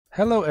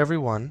Hello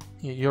everyone,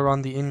 you're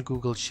on the In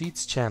Google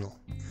Sheets channel.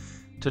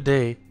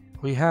 Today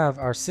we have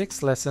our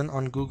 6th lesson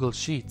on Google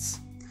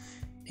Sheets.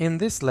 In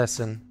this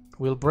lesson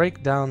we'll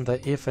break down the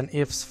if and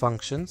ifs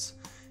functions,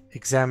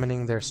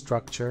 examining their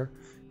structure,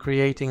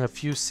 creating a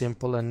few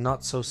simple and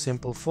not so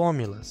simple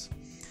formulas.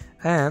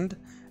 And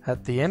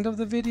at the end of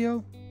the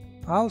video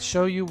I'll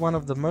show you one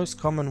of the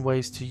most common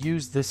ways to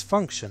use this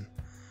function.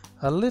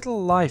 A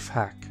little life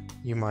hack,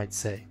 you might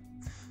say.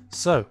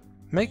 So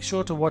make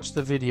sure to watch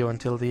the video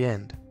until the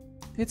end.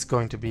 It's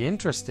going to be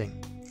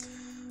interesting.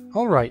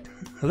 Alright,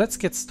 let's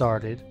get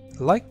started.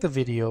 Like the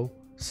video,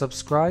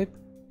 subscribe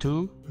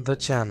to the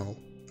channel.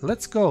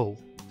 Let's go!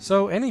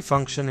 So any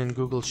function in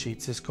Google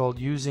Sheets is called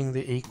using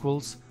the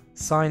equals,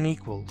 sign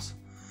equals.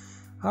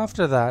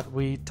 After that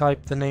we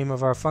type the name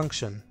of our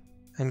function,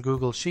 and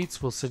Google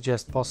Sheets will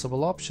suggest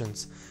possible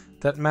options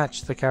that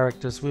match the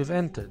characters we've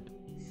entered.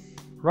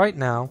 Right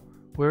now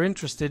we're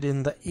interested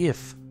in the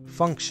if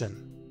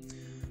function.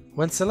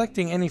 When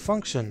selecting any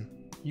function,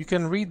 you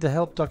can read the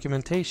help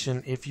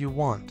documentation if you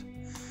want,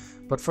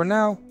 but for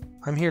now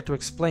I'm here to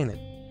explain it.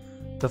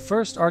 The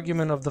first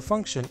argument of the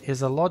function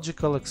is a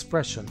logical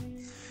expression,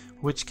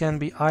 which can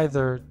be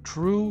either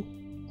true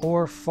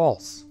or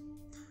false.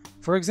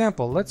 For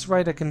example, let's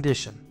write a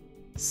condition.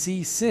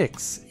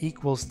 C6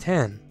 equals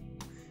 10.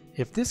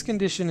 If this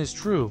condition is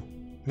true,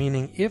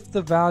 meaning if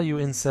the value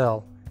in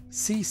cell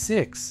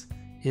C6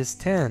 is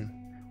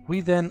 10, we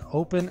then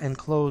open and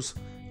close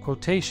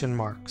quotation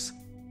marks.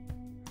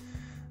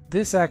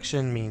 This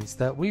action means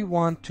that we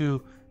want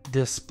to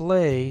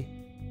display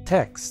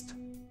text.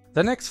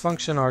 The next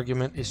function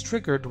argument is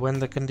triggered when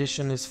the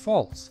condition is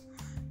false.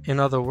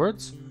 In other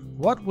words,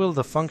 what will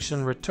the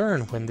function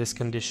return when this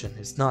condition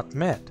is not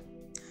met?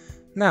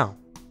 Now,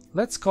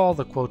 let's call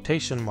the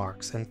quotation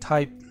marks and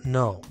type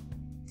no.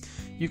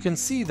 You can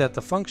see that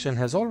the function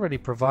has already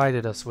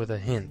provided us with a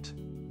hint,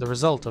 the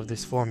result of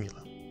this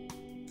formula.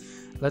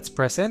 Let's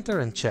press enter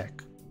and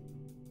check.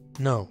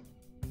 No.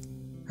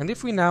 And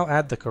if we now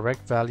add the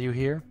correct value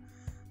here,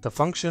 the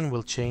function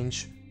will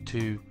change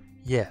to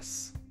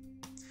yes.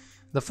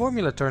 The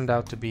formula turned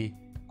out to be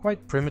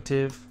quite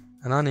primitive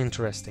and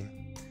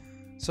uninteresting.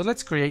 So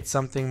let's create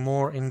something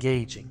more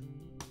engaging.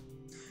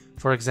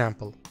 For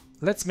example,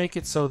 let's make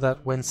it so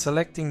that when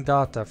selecting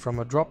data from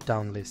a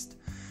drop-down list,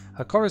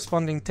 a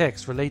corresponding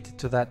text related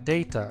to that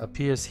data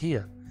appears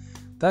here.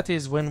 That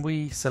is, when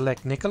we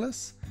select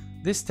Nicholas,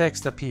 this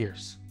text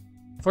appears.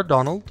 For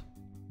Donald,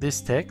 this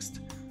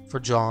text. For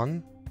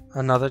John,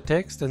 another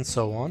text, and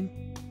so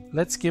on.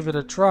 Let's give it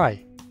a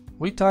try.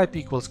 We type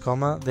equals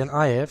comma, then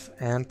IF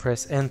and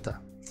press enter.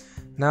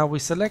 Now we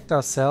select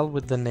our cell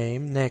with the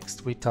name.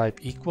 Next we type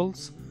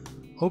equals,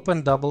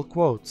 open double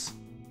quotes.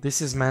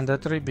 This is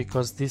mandatory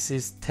because this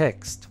is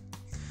text.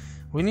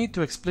 We need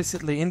to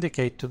explicitly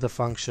indicate to the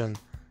function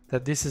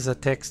that this is a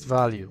text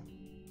value.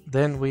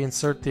 Then we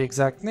insert the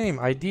exact name.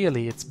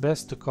 Ideally it's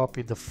best to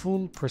copy the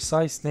full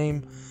precise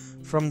name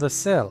from the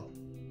cell.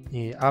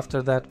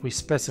 After that we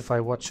specify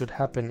what should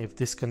happen if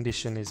this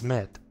condition is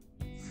met.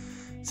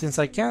 Since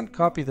I can't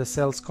copy the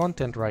cell's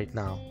content right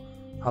now,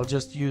 I'll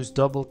just use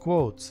double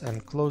quotes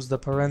and close the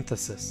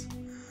parenthesis.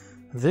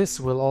 This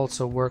will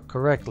also work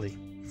correctly.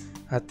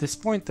 At this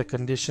point the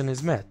condition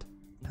is met,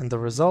 and the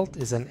result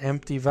is an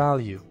empty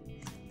value.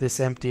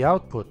 This empty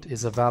output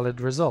is a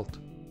valid result.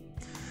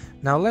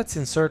 Now let's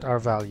insert our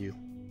value.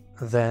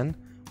 Then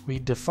we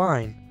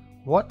define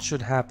what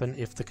should happen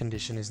if the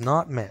condition is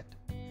not met.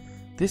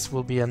 This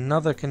will be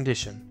another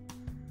condition.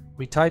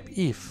 We type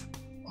if,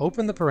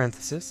 open the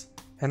parenthesis,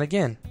 and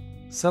again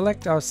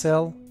select our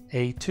cell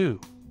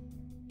A2.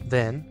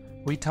 Then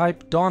we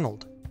type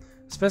Donald,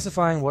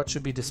 specifying what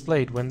should be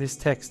displayed when this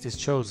text is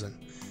chosen,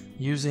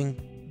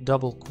 using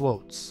double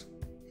quotes.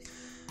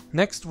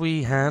 Next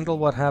we handle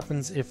what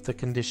happens if the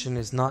condition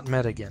is not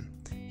met again.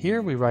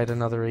 Here we write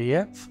another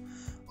EF,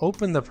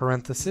 open the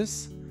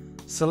parenthesis,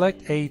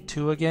 select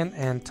A2 again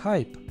and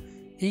type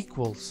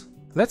equals.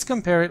 Let's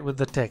compare it with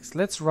the text.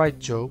 Let's write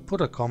Joe,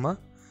 put a comma,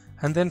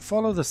 and then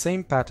follow the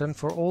same pattern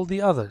for all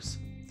the others.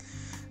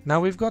 Now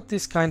we've got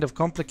this kind of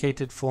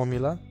complicated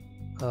formula.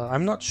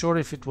 I'm not sure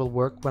if it will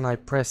work when I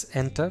press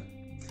enter.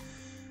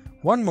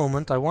 One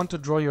moment, I want to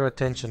draw your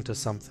attention to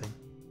something.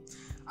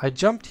 I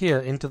jumped here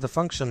into the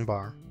function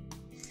bar.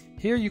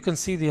 Here you can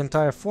see the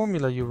entire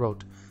formula you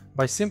wrote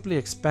by simply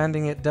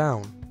expanding it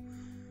down.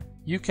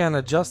 You can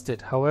adjust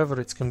it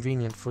however it's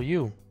convenient for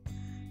you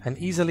and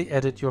easily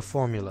edit your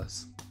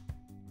formulas.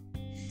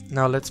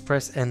 Now let's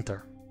press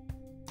enter.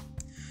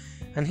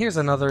 And here's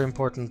another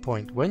important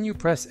point. When you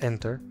press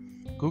enter,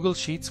 Google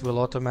Sheets will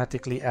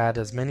automatically add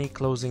as many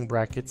closing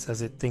brackets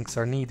as it thinks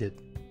are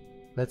needed.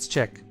 Let's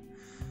check.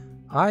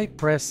 I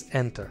press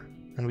enter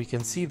and we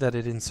can see that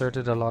it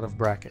inserted a lot of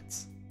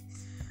brackets.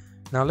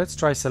 Now let's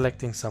try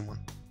selecting someone.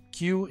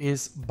 Q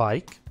is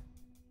bike,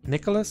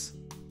 Nicholas,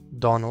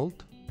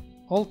 Donald,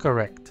 all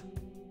correct.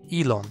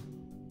 Elon,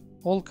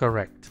 all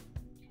correct.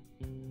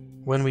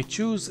 When we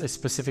choose a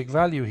specific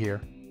value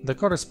here, the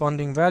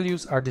corresponding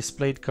values are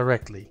displayed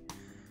correctly.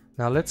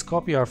 Now let's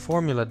copy our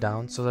formula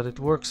down so that it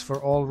works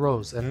for all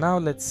rows, and now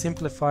let's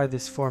simplify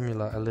this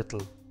formula a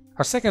little.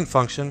 Our second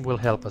function will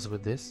help us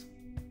with this.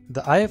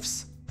 The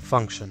IFS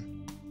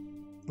function.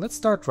 Let's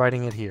start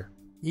writing it here.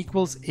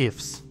 Equals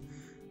ifs.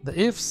 The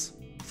ifs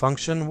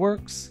function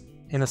works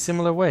in a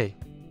similar way,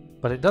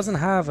 but it doesn't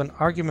have an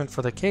argument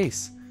for the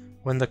case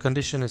when the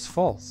condition is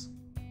false.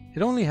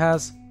 It only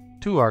has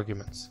two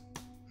arguments,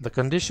 the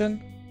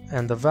condition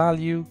and the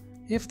value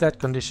if that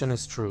condition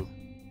is true.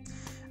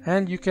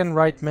 And you can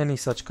write many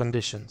such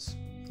conditions.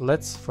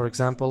 Let's, for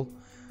example,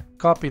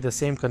 copy the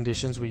same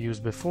conditions we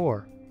used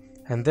before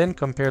and then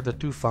compare the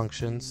two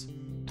functions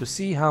to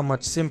see how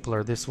much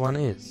simpler this one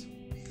is.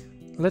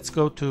 Let's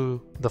go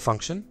to the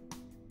function.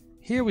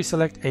 Here we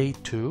select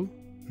A2,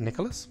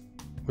 Nicholas.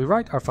 We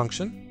write our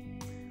function.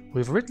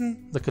 We've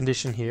written the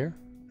condition here,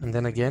 and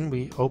then again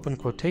we open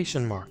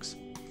quotation marks.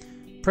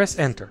 Press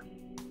enter.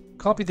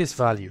 Copy this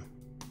value.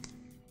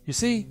 You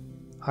see,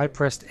 I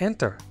pressed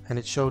enter and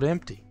it showed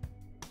empty.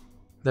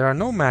 There are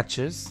no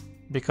matches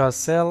because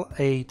cell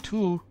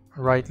A2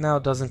 right now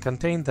doesn't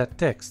contain that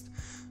text,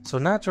 so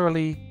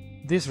naturally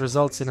this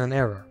results in an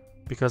error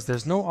because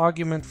there's no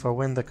argument for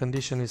when the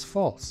condition is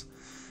false.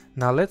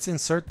 Now let's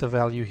insert the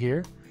value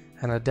here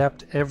and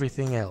adapt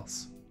everything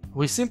else.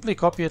 We simply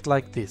copy it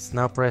like this.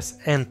 Now press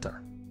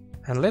enter.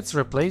 And let's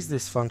replace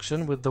this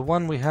function with the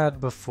one we had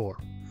before.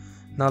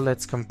 Now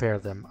let's compare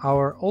them.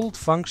 Our old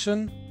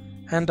function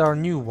and our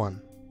new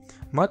one.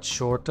 Much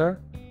shorter,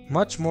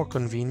 much more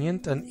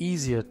convenient and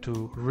easier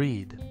to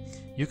read.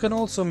 You can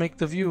also make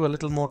the view a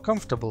little more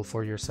comfortable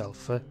for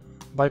yourself.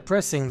 By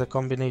pressing the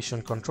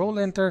combination Control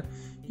Enter,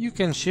 you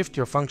can shift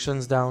your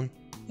functions down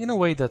in a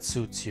way that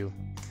suits you.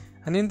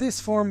 And in this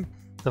form,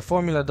 the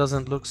formula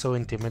doesn't look so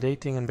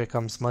intimidating and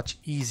becomes much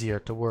easier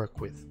to work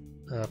with.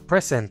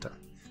 Press enter.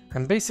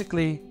 And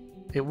basically,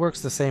 it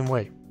works the same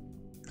way.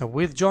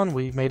 With John,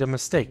 we made a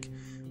mistake.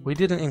 We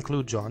didn't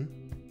include John.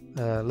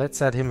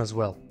 Let's add him as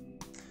well.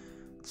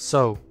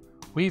 So,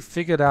 we've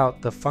figured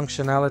out the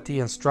functionality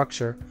and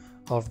structure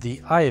of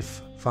the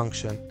IF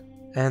function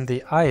and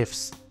the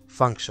IFS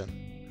function.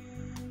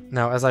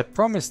 Now, as I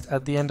promised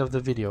at the end of the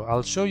video,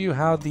 I'll show you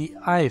how the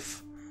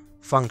IF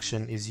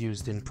function is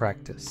used in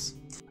practice.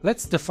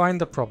 Let's define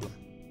the problem.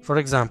 For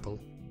example,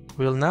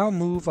 we'll now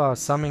move our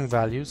summing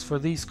values for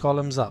these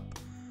columns up.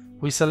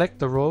 We select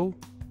the row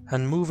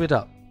and move it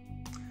up.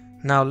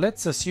 Now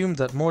let's assume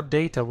that more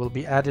data will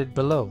be added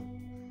below.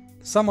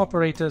 Some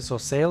operators or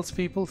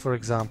salespeople, for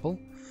example,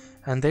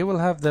 and they will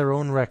have their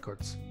own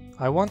records.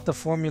 I want the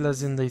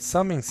formulas in the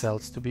summing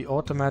cells to be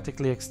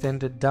automatically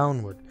extended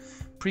downward,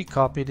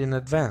 pre-copied in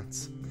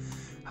advance.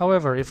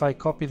 However, if I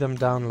copy them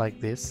down like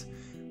this,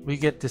 we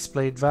get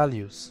displayed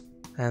values,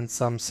 and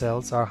some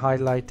cells are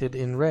highlighted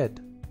in red.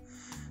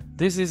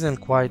 This isn't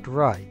quite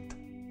right.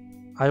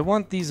 I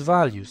want these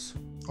values,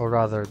 or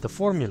rather the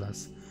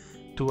formulas,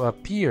 to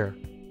appear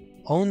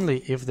only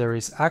if there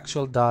is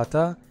actual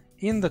data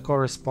in the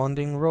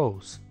corresponding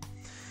rows.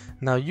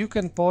 Now you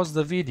can pause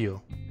the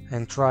video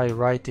and try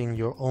writing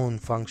your own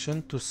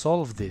function to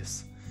solve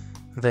this.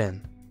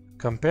 Then,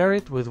 compare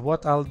it with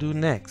what I'll do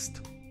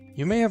next.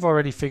 You may have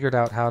already figured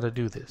out how to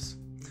do this.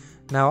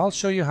 Now I'll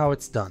show you how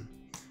it's done.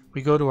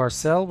 We go to our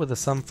cell with the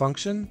sum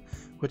function,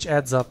 which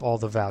adds up all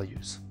the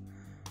values.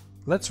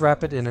 Let's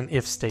wrap it in an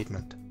if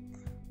statement.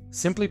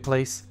 Simply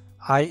place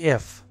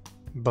IF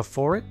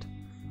before it,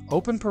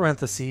 open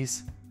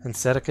parentheses, and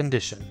set a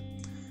condition.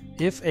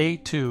 If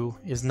A2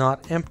 is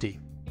not empty.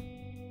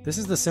 This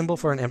is the symbol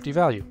for an empty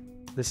value.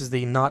 This is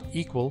the not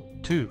equal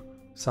to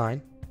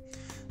sign.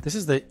 This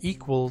is the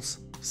equals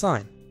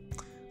sign.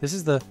 This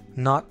is the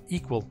not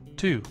equal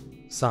to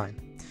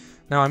sign.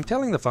 Now I'm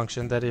telling the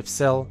function that if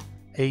cell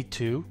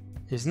A2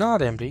 is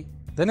not empty,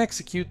 then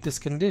execute this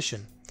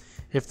condition.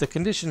 If the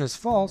condition is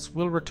false,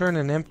 we'll return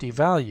an empty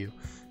value,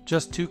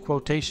 just 2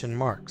 quotation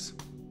marks.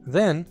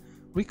 Then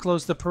we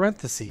close the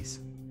parentheses.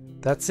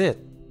 That's it.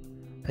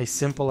 A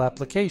simple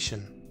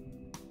application.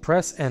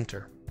 Press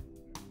enter.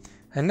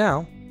 And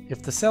now,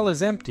 if the cell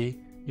is empty,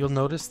 you'll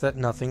notice that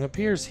nothing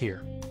appears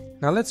here.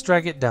 Now let's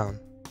drag it down.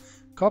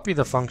 Copy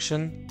the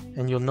function,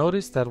 and you'll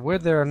notice that where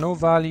there are no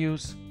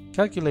values,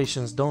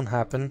 calculations don't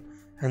happen,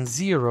 and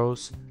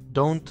zeros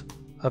don't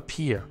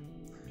appear.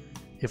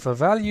 If a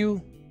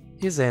value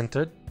is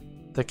entered,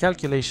 the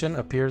calculation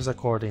appears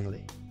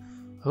accordingly.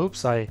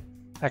 Oops, I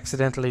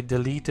accidentally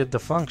deleted the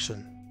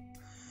function.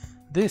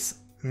 This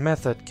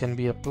method can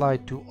be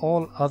applied to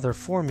all other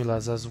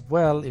formulas as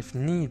well if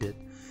needed.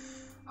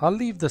 I'll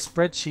leave the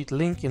spreadsheet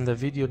link in the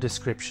video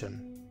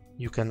description.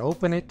 You can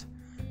open it,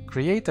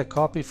 create a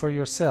copy for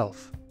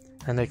yourself,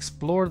 and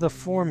explore the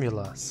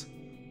formulas.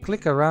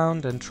 Click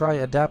around and try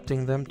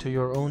adapting them to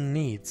your own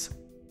needs.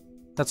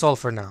 That's all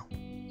for now.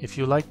 If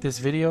you liked this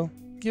video,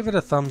 give it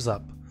a thumbs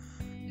up.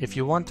 If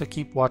you want to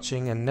keep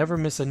watching and never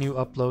miss a new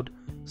upload,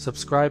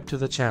 subscribe to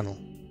the channel.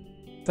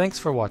 Thanks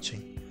for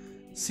watching.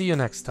 See you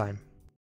next time.